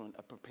last one,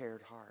 a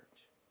prepared heart.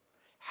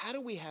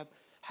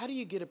 How do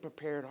you get a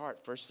prepared heart?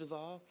 First of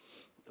all,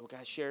 like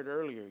I shared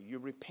earlier, you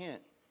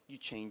repent. You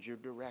change your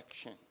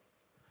direction.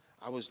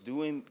 I was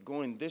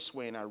going this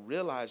way, and I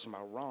realized my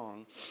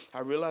wrong. I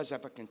realized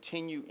if I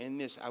continue in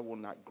this, I will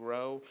not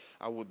grow.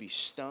 I will be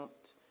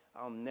stumped.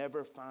 I'll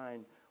never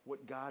find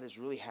what God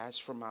really has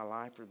for my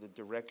life, or the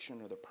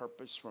direction or the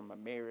purpose for my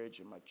marriage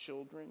and my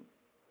children.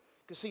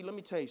 Because see, let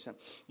me tell you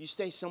something. You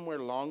stay somewhere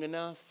long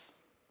enough,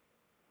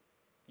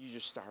 you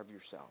just starve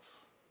yourself.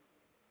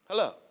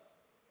 Hello.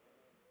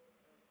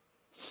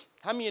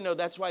 How many of you know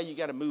that's why you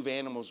got to move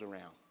animals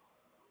around?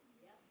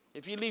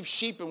 If you leave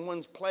sheep in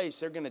one place,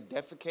 they're going to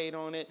defecate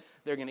on it,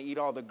 they're going to eat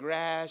all the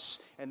grass,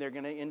 and they're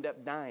going to end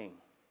up dying.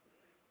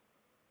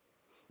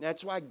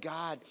 That's why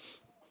God,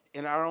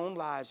 in our own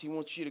lives, He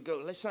wants you to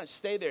go, let's not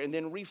stay there, and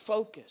then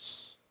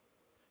refocus.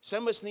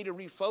 Some of us need to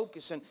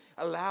refocus and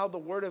allow the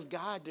Word of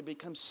God to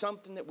become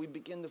something that we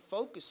begin to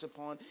focus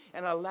upon,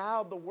 and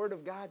allow the Word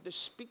of God to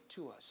speak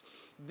to us.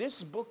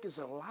 This book is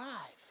alive.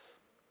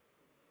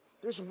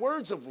 There's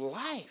words of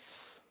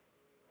life.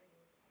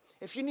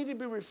 If you need to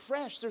be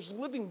refreshed, there's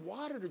living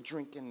water to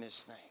drink in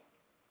this thing.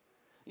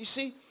 You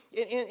see,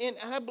 and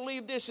I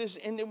believe this is,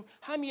 and then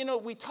how many of you know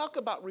we talk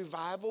about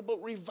revival,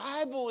 but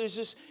revival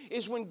is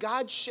when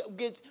God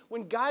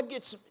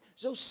gets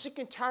so sick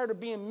and tired of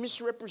being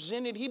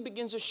misrepresented, He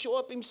begins to show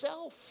up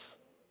Himself.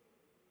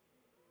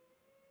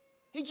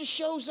 He just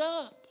shows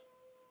up.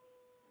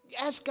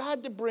 Ask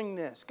God to bring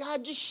this.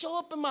 God, just show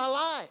up in my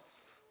life.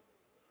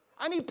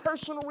 I need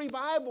personal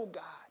revival,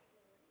 God.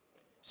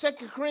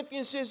 2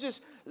 Corinthians says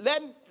this,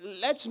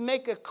 let's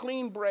make a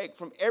clean break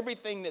from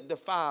everything that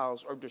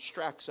defiles or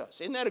distracts us.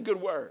 Isn't that a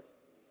good word?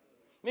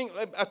 I mean,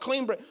 a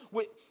clean break,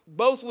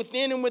 both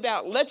within and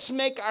without. Let's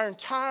make our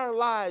entire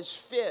lives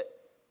fit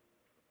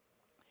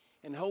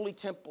in holy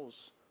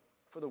temples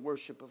for the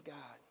worship of God.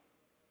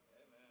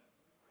 Amen.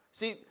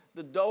 See,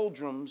 the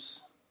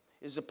doldrums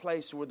is a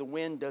place where the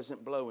wind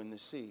doesn't blow in the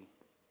sea.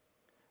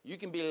 You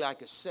can be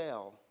like a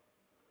sail.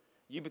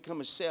 You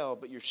become a sail,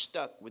 but you're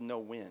stuck with no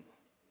wind.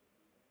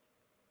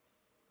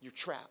 You're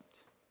trapped.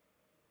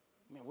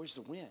 Man, where's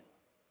the wind?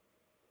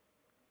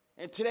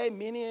 And today,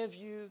 many of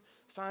you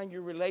find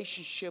your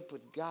relationship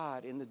with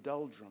God in the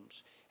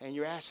doldrums, and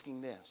you're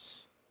asking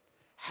this: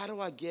 how do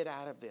I get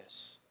out of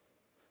this?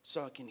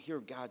 so I can hear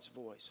God's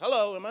voice.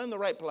 Hello, am I in the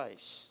right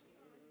place?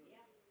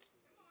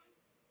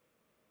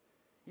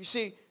 You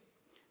see,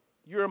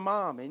 you're a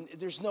mom and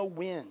there's no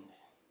wind.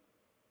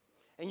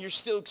 And you're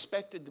still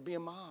expected to be a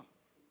mom.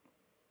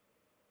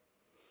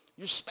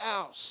 Your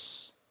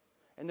spouse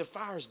and the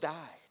fire's died.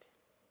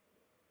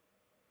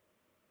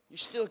 You're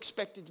still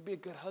expected to be a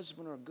good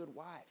husband or a good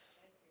wife.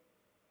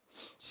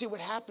 See, what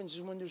happens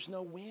is when there's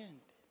no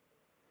wind.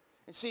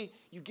 And see,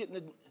 you get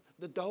in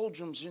the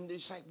doldrums and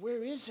it's like,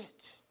 where is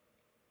it?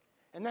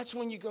 And that's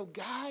when you go,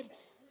 God,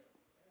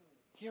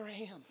 here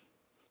I am.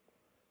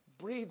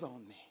 Breathe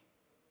on me.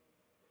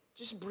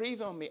 Just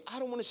breathe on me. I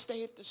don't want to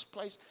stay at this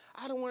place.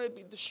 I don't want to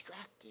be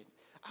distracted.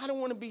 I don't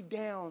want to be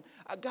down.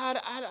 God,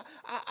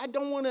 I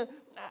don't want to.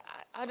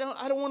 I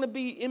don't want to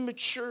be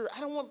immature. I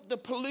don't want the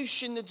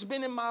pollution that's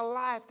been in my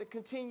life to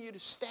continue to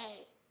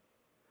stay.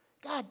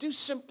 God, do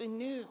something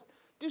new.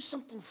 Do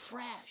something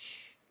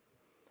fresh.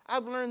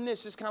 I've learned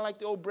this. It's kind of like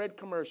the old bread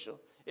commercial.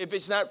 If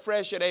it's not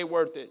fresh, it ain't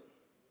worth it.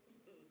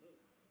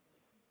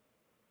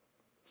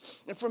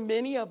 And for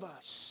many of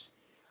us,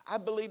 I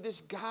believe this.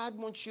 God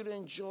wants you to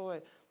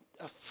enjoy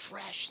a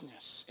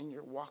freshness in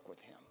your walk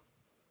with him.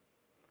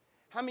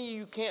 How many of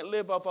you can't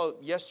live off of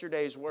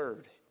yesterday's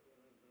word?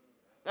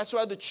 That's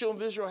why the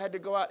children of Israel had to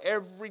go out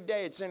every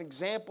day. It's an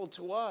example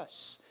to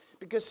us.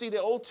 Because, see,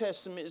 the Old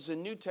Testament is the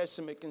New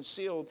Testament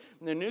concealed,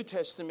 and the New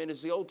Testament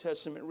is the Old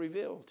Testament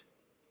revealed.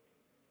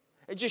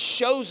 It just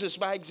shows us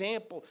by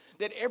example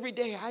that every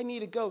day I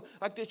need to go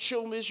like the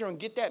children of Israel and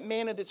get that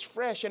manna that's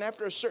fresh. And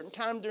after a certain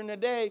time during the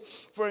day,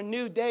 for a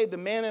new day, the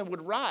manna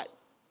would rot.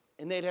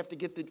 And they'd have to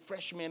get the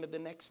fresh manna the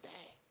next day.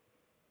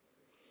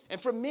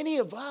 And for many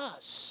of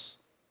us,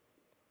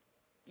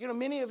 you know,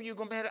 many of you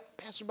go, man,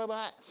 Pastor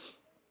Bubba,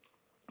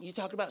 you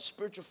talked about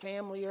spiritual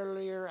family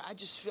earlier. I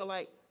just feel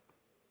like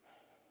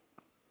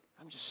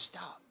I'm just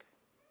stuck.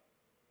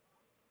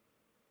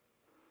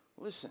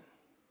 Listen,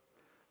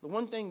 the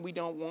one thing we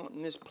don't want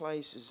in this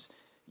place is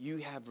you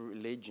have a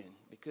religion,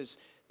 because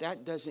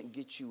that doesn't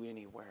get you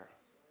anywhere.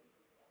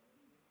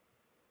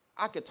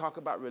 I could talk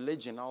about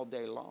religion all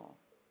day long.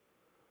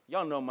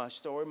 Y'all know my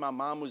story. My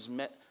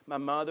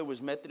mother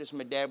was Methodist.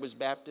 My dad was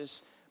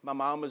Baptist. My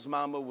mama's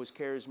mama was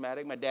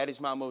charismatic. My daddy's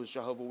mama was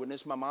Jehovah's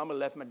Witness. My mama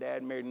left my dad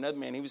and married another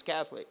man. He was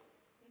Catholic.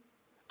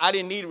 I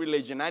didn't need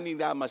religion. I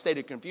needed out of my state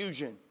of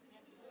confusion.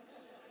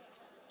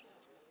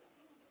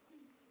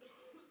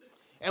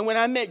 And when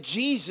I met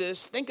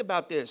Jesus, think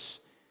about this.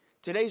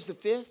 Today's the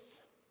 5th.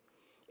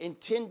 In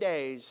 10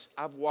 days,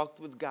 I've walked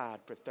with God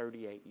for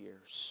 38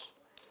 years.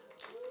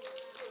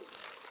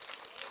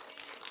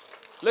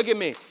 Look at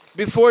me.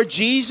 Before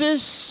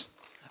Jesus,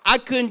 I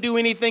couldn't do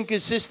anything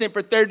consistent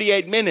for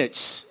 38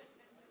 minutes.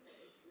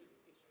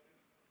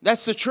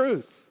 That's the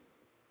truth.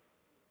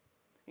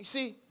 You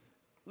see,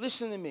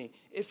 listen to me.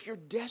 If you're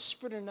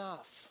desperate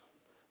enough,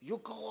 you'll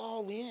go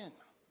all in.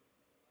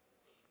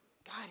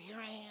 God, here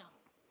I am.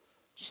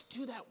 Just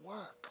do that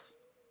work.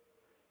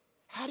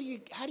 How do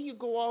you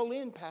go all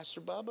in, Pastor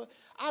Bubba?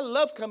 I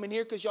love coming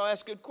here because y'all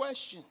ask good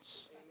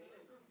questions.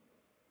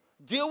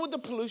 Deal with the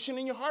pollution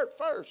in your heart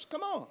first.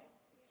 Come on.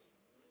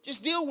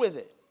 Just deal with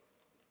it.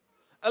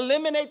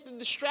 Eliminate the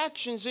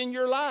distractions in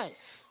your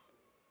life.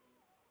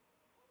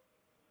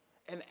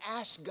 And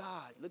ask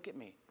God, look at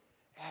me,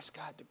 ask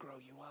God to grow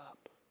you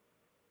up.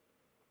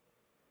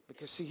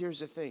 Because see, here's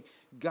the thing.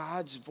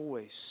 God's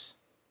voice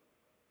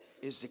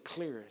is the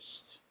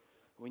clearest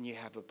when you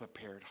have a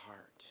prepared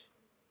heart.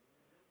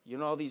 You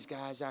know all these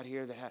guys out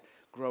here that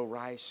grow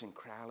rice in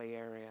Crowley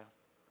area,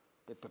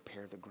 that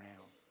prepare the ground.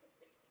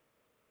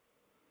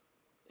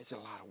 It's a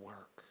lot of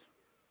work.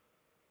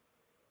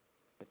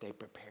 But they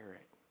prepare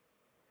it.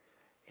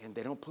 And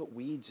they don't put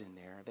weeds in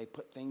there. They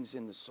put things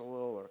in the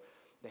soil, or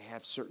they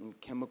have certain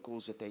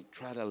chemicals that they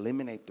try to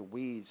eliminate the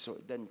weeds so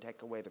it doesn't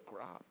take away the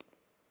crop.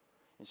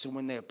 And so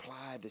when they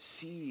apply the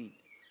seed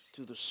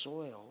to the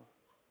soil,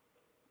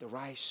 the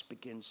rice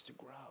begins to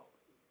grow.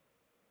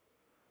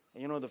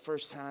 And you know, the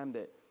first time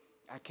that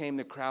I came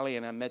to Crowley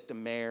and I met the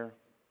mayor,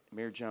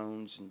 Mayor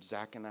Jones, and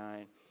Zach and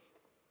I,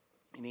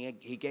 and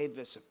he gave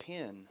us a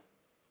pen.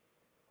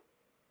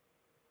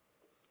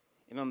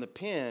 And on the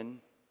pen,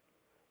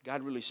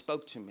 God really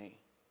spoke to me.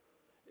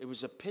 It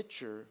was a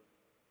picture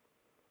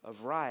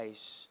of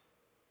rice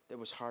that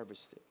was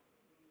harvested.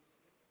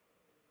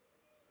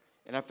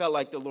 And I felt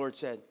like the Lord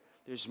said,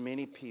 there's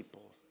many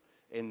people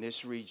in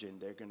this region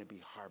that are going to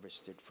be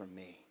harvested from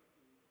me.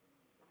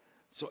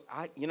 So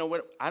you know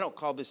what? I don't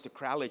call this the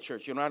Crowley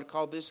Church. You know what I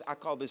call this? I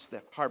call this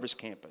the Harvest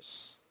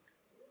Campus.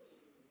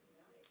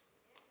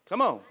 Come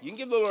on. You can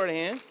give the Lord a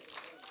hand.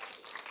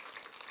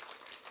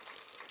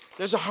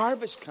 There's a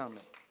harvest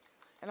coming.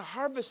 And a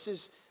harvest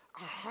is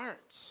our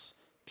hearts,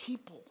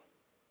 people.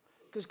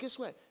 Because guess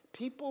what?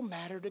 People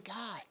matter to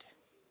God.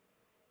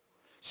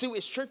 See,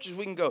 as churches,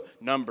 we can go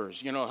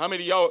numbers. You know, how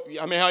many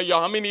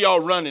of y'all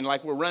running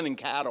like we're running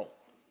cattle?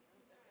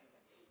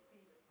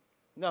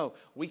 No,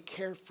 we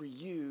care for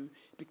you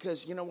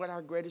because you know what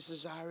our greatest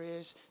desire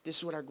is? This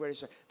is what our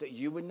greatest desire is. That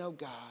you would know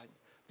God,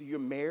 that your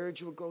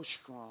marriage would grow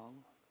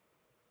strong.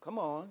 Come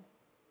on.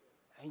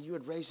 and you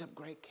would raise up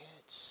great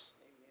kids.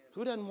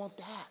 Who doesn't want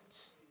that?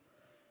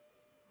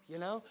 You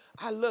know,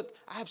 I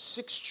have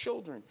 6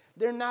 children.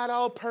 They're not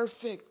all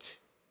perfect.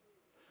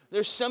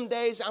 There's some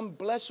days I'm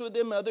blessed with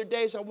them. Other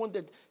days I want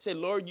to say,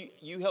 Lord,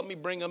 you help me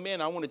bring them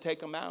in. I want to take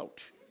them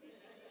out.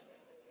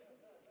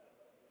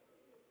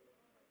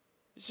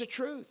 It's the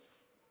truth.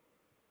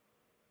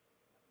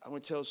 I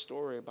want to tell a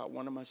story about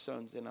one of my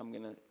sons, and I'm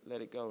going to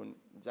let it go. And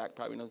Zach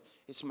probably knows.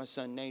 It's my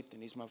son,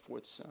 Nathan. He's my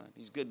 4th son.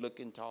 He's good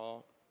looking,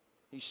 tall.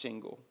 He's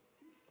single.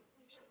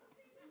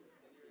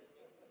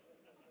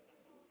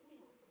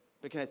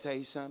 But can I tell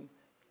you something?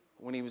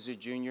 When he was a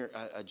junior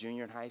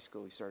in high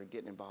school, he started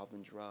getting involved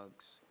in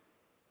drugs.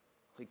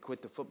 He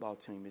quit the football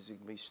team as he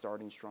could be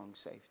starting strong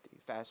safety.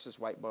 Fastest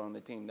white boy on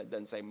the team. That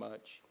doesn't say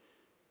much.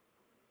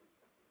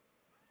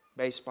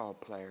 Baseball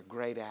player,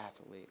 great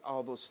athlete,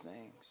 all those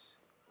things.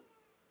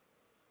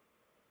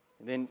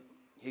 And then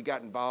he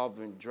got involved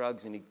in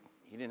drugs, and he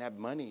didn't have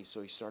money,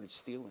 so he started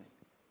stealing.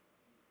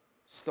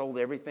 Stole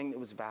everything that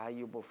was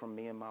valuable from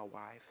me and my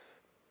wife.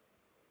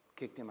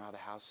 Kicked him out of the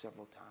house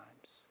several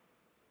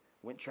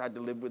times. Tried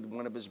to live with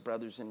one of his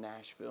brothers in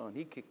Nashville, and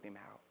he kicked him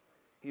out.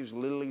 He was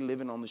literally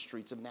living on the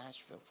streets of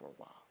Nashville for a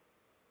while.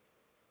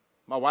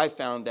 My wife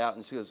found out,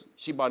 and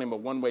she bought him a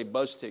one-way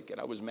bus ticket.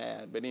 I was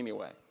mad, but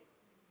anyway,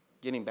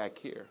 get him back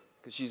here,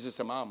 because she's just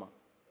a mama.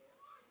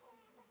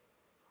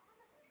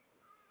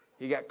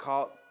 He got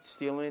caught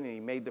stealing, and he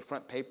made the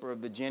front paper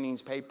of the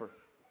Jennings paper.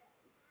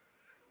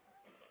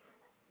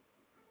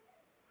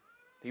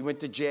 He went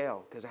to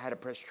jail because I had to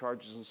press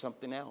charges on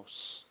something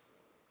else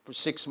for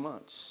 6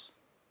 months.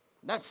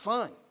 Not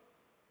fun.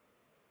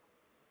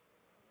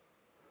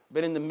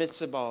 But in the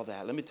midst of all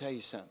that, let me tell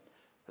you something.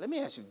 Let me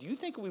ask you, do you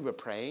think we were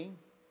praying?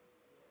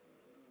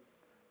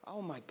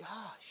 Oh my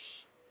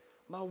gosh.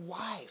 My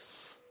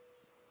wife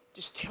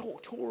just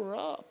tore her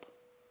up.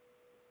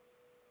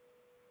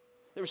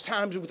 There was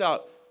times we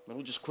thought,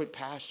 we'll just quit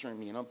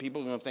pastoring. You know,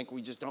 people are going to think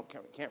we just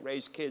can't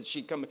raise kids.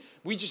 She'd come,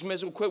 we just might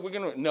as well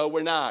quit. No,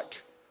 we're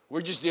not.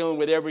 We're just dealing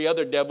with every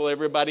other devil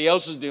everybody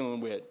else is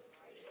dealing with.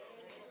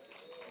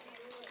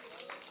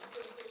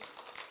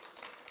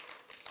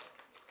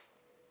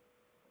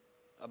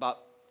 About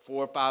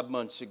 4 or 5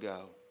 months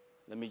ago,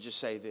 let me just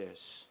say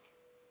this.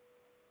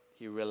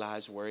 He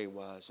realized where he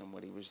was and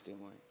what he was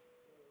doing.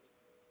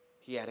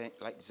 He had,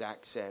 like Zach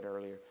said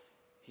earlier,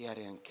 he had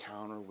an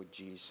encounter with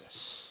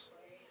Jesus.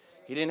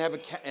 He didn't have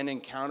an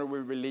encounter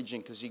with religion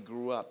because he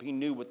grew up. He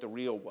knew what the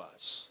real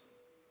was.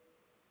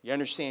 You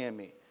understand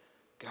me?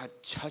 God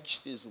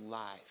touched his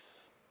life.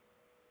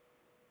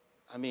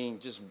 I mean,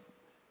 just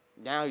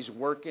now he's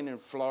working in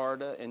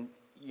Florida, and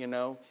you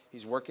know,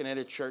 he's working at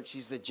a church.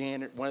 He's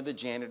one of the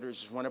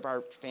janitors. One of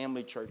our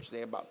family churches. They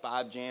have about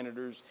 5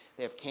 janitors.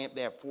 They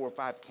have 4 or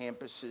 5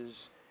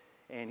 campuses.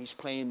 And he's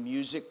playing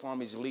music for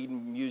them. He's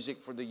leading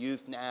music for the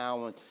youth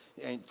now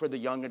and for the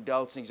young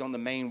adults. And he's on the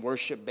main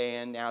worship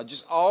band now.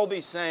 Just all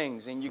these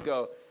things. And you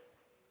go,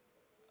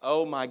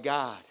 oh my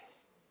God.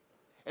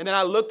 And then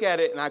I look at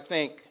it and I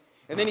think,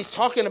 and then he's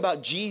talking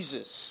about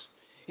Jesus.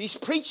 He's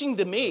preaching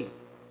to me.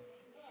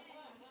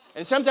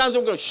 And sometimes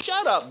I'm going,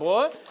 shut up,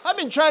 boy. I've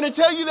been trying to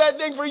tell you that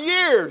thing for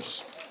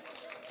years.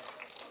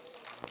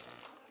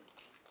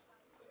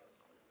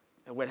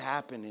 And what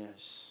happened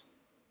is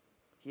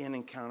he had an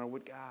encounter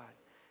with God.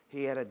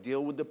 He had to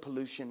deal with the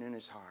pollution in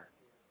his heart.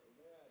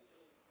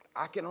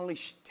 I can only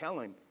tell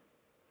him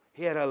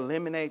he had to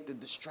eliminate the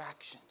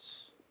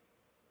distractions.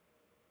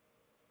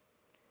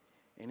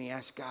 And he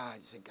asked God,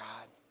 he said,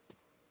 God,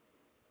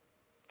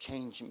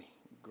 change me,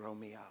 grow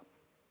me up.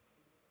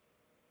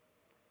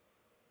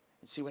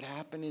 And see, what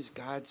happened is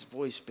God's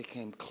voice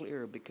became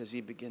clearer because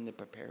he began to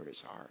prepare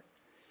his heart.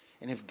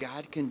 And if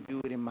God can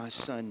do it in my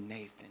son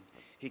Nathan,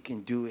 he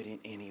can do it in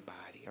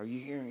anybody. Are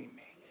you hearing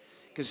me?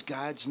 Because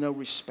God's no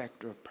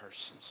respecter of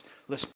persons. Let's